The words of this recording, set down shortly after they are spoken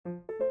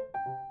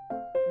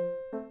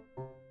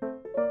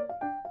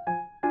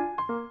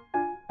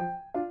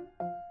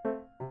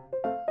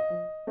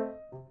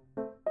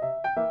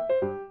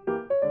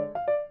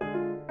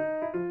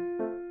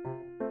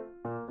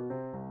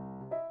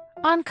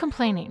On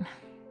complaining.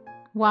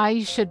 Why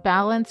you should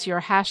balance your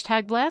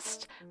hashtag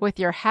blessed with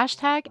your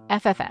hashtag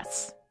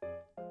FFS.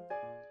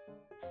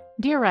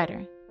 Dear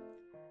writer,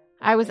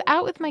 I was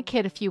out with my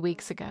kid a few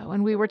weeks ago,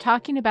 and we were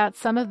talking about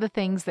some of the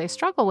things they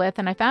struggle with,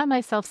 and I found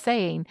myself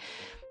saying,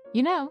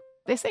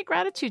 they say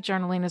gratitude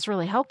journaling is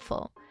really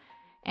helpful,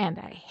 and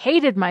I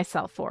hated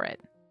myself for it.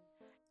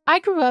 I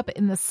grew up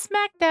in the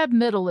smack dab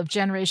middle of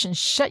Generation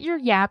Shut Your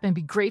Yap and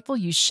Be Grateful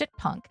You Shit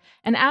Punk,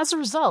 and as a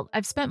result,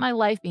 I've spent my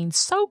life being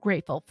so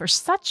grateful for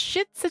such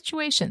shit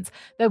situations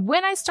that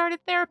when I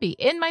started therapy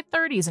in my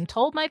 30s and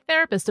told my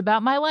therapist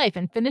about my life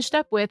and finished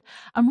up with,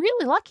 "I'm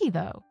really lucky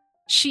though,"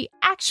 she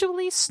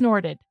actually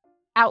snorted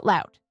out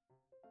loud.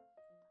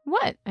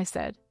 "What?" I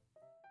said.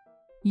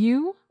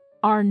 "You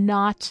are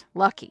not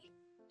lucky,"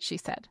 she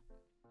said.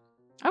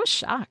 I was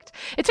shocked.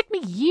 It took me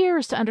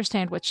years to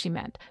understand what she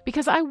meant,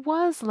 because I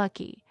was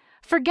lucky.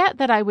 Forget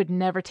that I would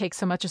never take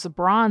so much as a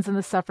bronze in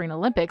the Suffering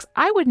Olympics.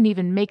 I wouldn't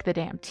even make the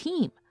damn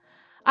team.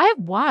 I have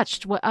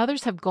watched what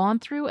others have gone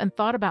through and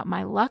thought about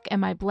my luck and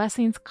my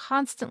blessings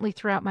constantly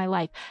throughout my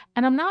life,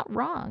 and I'm not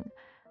wrong.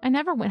 I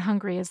never went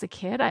hungry as a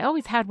kid. I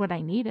always had what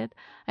I needed.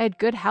 I had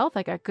good health,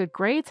 I got good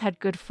grades,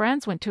 had good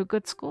friends, went to a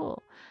good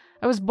school.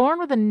 I was born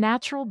with a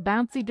natural,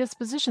 bouncy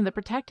disposition that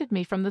protected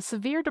me from the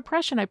severe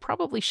depression I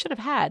probably should have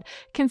had,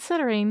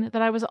 considering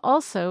that I was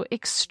also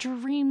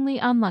extremely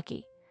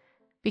unlucky.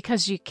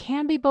 Because you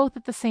can be both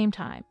at the same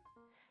time.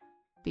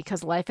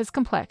 Because life is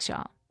complex,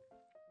 y'all.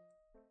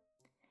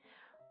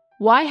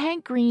 Why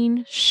Hank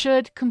Green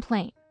should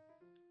complain.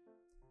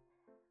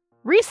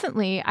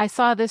 Recently, I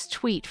saw this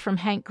tweet from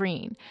Hank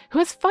Green, who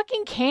has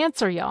fucking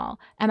cancer, y'all,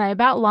 and I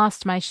about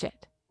lost my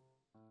shit.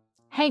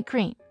 Hank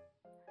Green.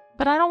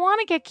 But I don't want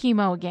to get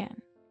chemo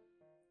again.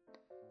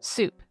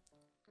 Soup.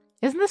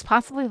 Isn't this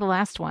possibly the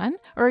last one?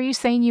 Or are you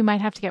saying you might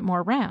have to get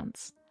more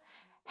rounds?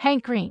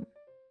 Hank Green.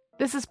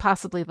 This is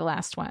possibly the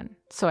last one,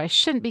 so I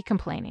shouldn't be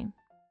complaining.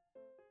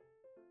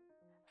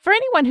 For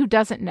anyone who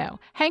doesn't know,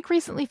 Hank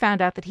recently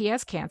found out that he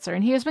has cancer,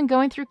 and he has been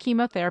going through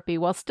chemotherapy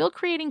while still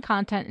creating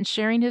content and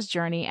sharing his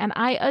journey, and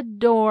I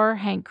adore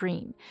Hank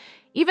Green.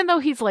 Even though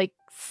he's like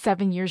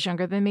 7 years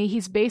younger than me,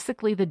 he's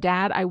basically the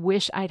dad I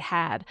wish I'd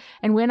had.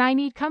 And when I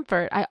need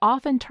comfort, I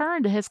often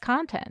turn to his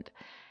content.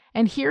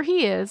 And here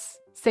he is,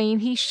 saying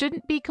he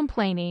shouldn't be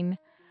complaining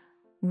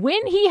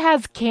when he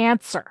has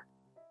cancer.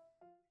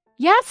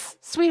 Yes,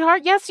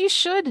 sweetheart, yes, you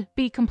should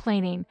be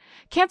complaining.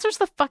 Cancer's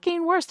the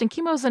fucking worst, and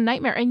chemo's a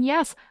nightmare. And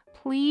yes,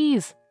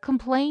 please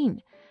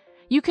complain.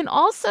 You can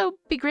also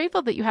be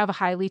grateful that you have a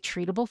highly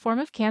treatable form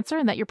of cancer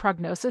and that your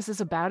prognosis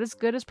is about as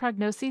good as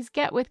prognoses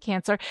get with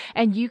cancer,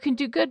 and you can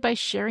do good by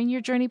sharing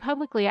your journey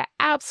publicly. I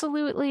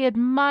absolutely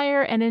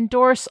admire and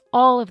endorse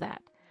all of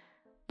that.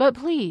 But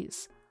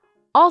please,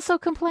 also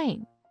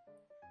complain.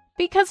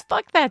 Because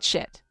fuck that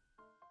shit.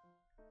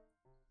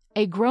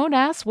 A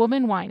grown-ass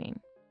woman whining.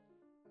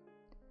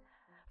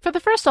 For the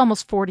first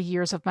almost 40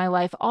 years of my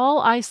life,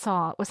 all I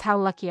saw was how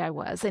lucky I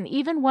was, and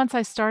even once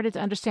I started to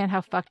understand how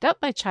fucked up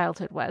my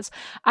childhood was,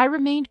 I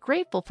remained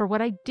grateful for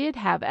what I did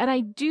have, and I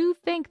do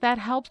think that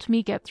helped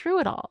me get through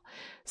it all.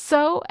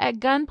 So, at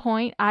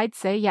gunpoint, I'd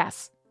say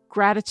yes,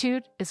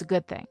 gratitude is a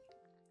good thing.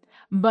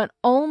 But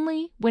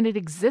only when it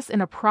exists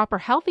in a proper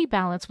healthy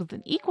balance with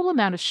an equal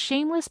amount of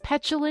shameless,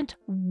 petulant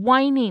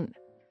whining.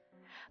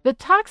 The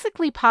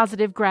toxically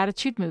positive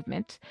gratitude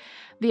movement,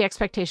 the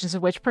expectations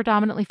of which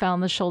predominantly fell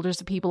on the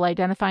shoulders of people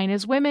identifying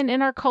as women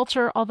in our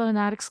culture, although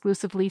not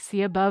exclusively,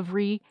 see above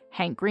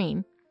Hank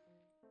Green,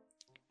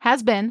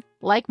 has been,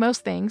 like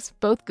most things,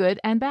 both good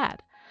and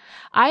bad.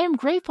 I am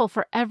grateful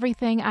for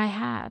everything I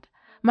had.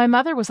 My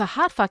mother was a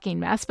hot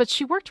fucking mess, but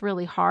she worked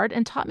really hard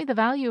and taught me the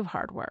value of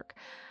hard work.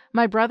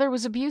 My brother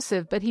was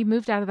abusive, but he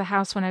moved out of the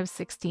house when I was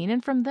 16,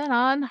 and from then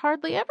on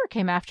hardly ever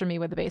came after me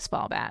with a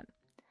baseball bat.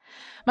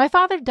 My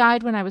father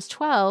died when I was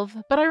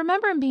 12, but I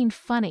remember him being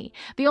funny,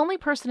 the only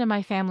person in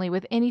my family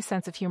with any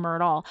sense of humor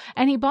at all,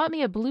 and he bought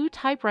me a blue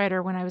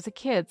typewriter when I was a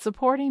kid,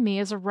 supporting me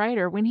as a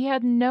writer when he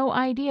had no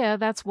idea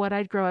that's what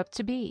I'd grow up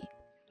to be.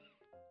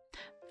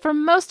 For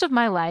most of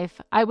my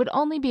life, I would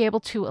only be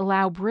able to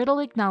allow brittle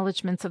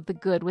acknowledgments of the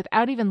good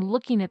without even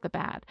looking at the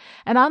bad,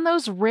 and on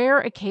those rare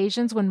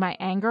occasions when my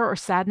anger or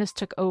sadness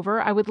took over,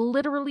 I would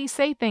literally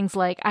say things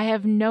like, "I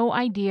have no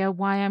idea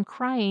why I'm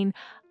crying.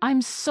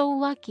 I'm so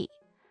lucky."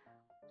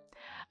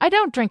 I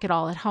don't drink at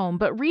all at home,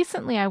 but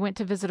recently I went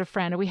to visit a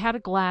friend and we had a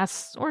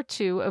glass or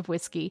two of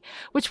whiskey,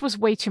 which was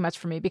way too much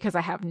for me because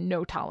I have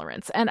no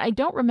tolerance, and I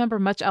don't remember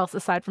much else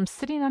aside from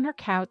sitting on her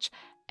couch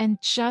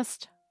and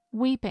just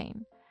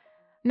weeping.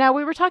 Now,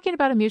 we were talking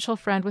about a mutual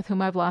friend with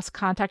whom I've lost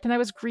contact, and I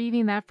was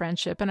grieving that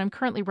friendship, and I'm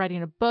currently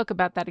writing a book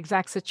about that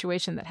exact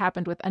situation that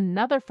happened with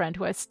another friend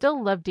who I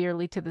still love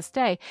dearly to this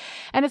day,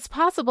 and it's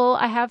possible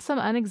I have some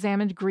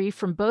unexamined grief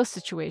from both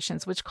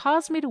situations, which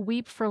caused me to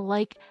weep for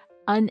like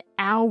an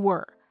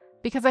hour.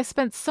 Because I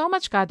spent so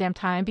much goddamn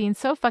time being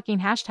so fucking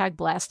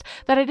 #blessed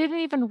that I didn't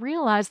even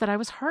realize that I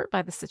was hurt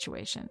by the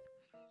situation.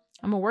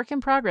 I'm a work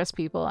in progress,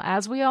 people,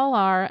 as we all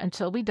are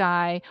until we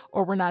die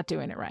or we're not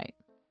doing it right.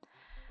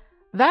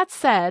 That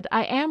said,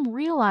 I am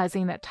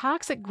realizing that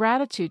toxic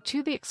gratitude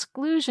to the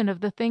exclusion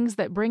of the things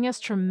that bring us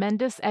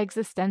tremendous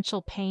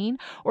existential pain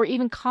or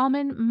even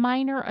common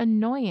minor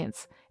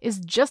annoyance is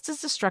just as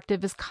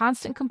destructive as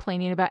constant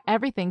complaining about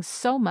everything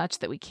so much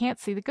that we can't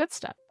see the good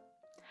stuff.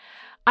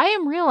 I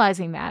am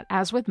realizing that,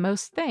 as with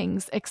most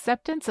things,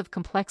 acceptance of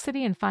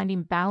complexity and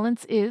finding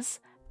balance is,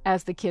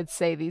 as the kids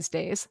say these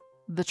days,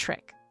 the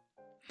trick.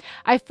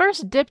 I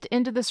first dipped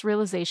into this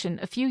realization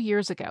a few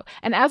years ago,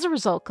 and as a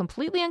result,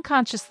 completely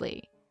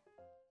unconsciously,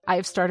 I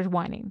have started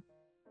whining.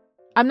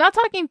 I'm not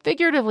talking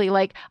figuratively,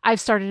 like I've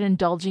started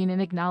indulging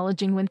and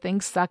acknowledging when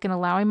things suck and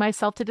allowing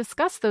myself to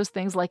discuss those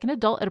things like an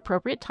adult at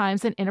appropriate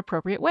times in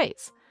inappropriate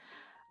ways.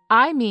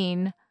 I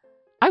mean,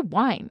 I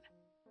whine.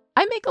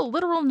 I make a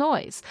literal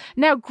noise.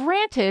 Now,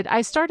 granted,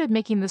 I started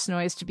making this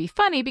noise to be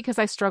funny because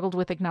I struggled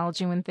with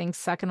acknowledging when things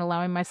suck and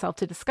allowing myself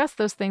to discuss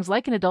those things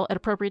like an adult at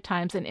appropriate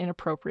times in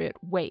inappropriate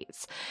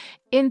ways.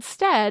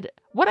 Instead,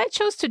 what I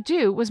chose to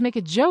do was make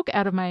a joke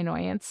out of my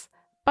annoyance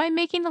by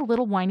making a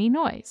little whiny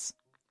noise.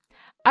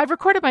 I've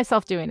recorded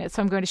myself doing it,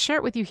 so I'm going to share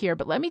it with you here,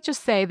 but let me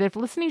just say that if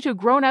listening to a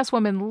grown-ass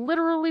woman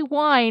literally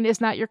whine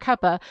is not your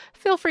cuppa,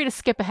 feel free to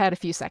skip ahead a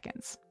few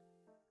seconds.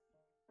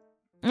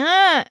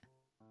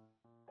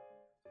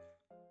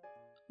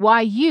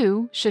 Why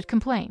you should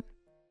complain.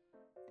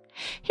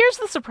 Here's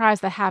the surprise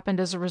that happened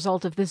as a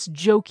result of this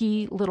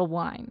jokey little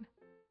whine.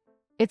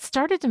 It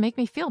started to make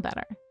me feel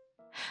better.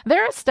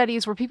 There are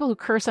studies where people who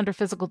curse under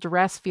physical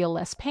duress feel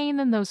less pain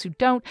than those who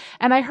don't,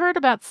 and I heard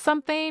about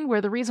something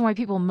where the reason why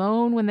people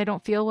moan when they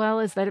don't feel well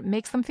is that it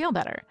makes them feel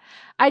better.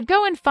 I'd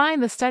go and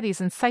find the studies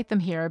and cite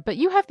them here, but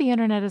you have the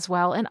internet as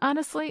well, and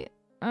honestly,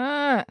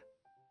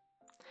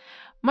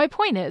 my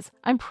point is,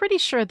 I'm pretty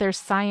sure there's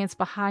science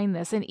behind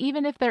this, and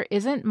even if there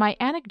isn't, my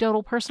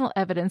anecdotal personal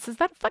evidence is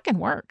that it fucking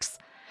works.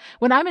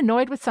 When I'm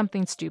annoyed with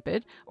something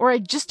stupid, or I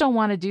just don't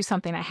want to do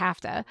something I have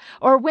to,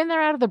 or when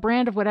they're out of the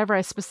brand of whatever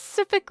I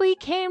specifically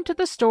came to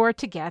the store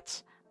to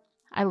get,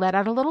 I let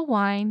out a little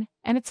whine,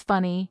 and it's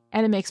funny,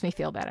 and it makes me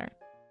feel better.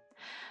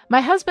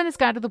 My husband has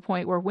got to the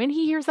point where when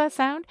he hears that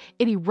sound,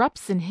 it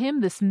erupts in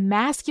him this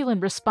masculine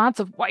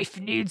response of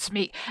 "wife needs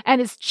me," and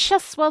his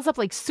chest swells up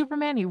like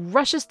Superman. He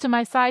rushes to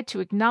my side to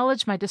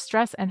acknowledge my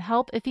distress and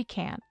help if he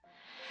can.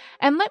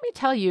 And let me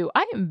tell you,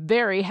 I am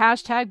very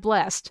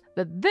 #blessed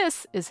that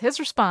this is his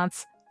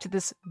response to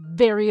this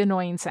very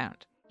annoying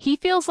sound. He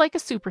feels like a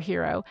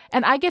superhero,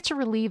 and I get to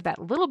relieve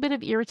that little bit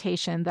of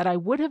irritation that I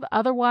would have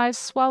otherwise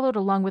swallowed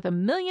along with a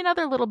million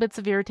other little bits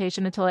of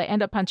irritation until I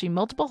end up punching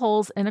multiple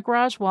holes in a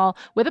garage wall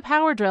with a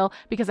power drill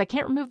because I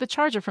can't remove the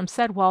charger from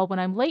said wall when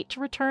I'm late to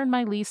return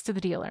my lease to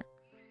the dealer.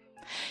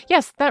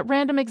 Yes, that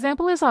random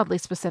example is oddly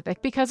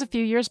specific because a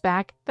few years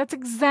back, that's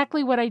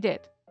exactly what I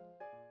did.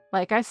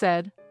 Like I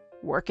said,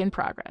 work in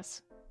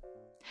progress.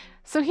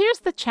 So here's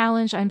the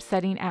challenge I'm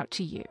setting out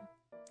to you.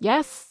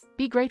 Yes,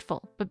 be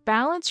grateful, but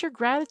balance your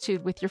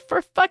gratitude with your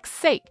 "for fuck's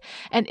sake."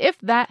 And if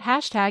that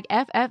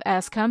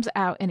 #FFS comes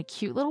out in a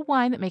cute little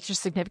whine that makes your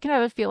significant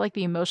other feel like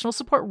the emotional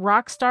support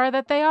rock star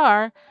that they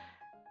are,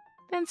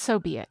 then so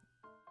be it.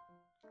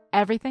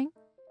 Everything,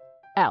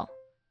 L.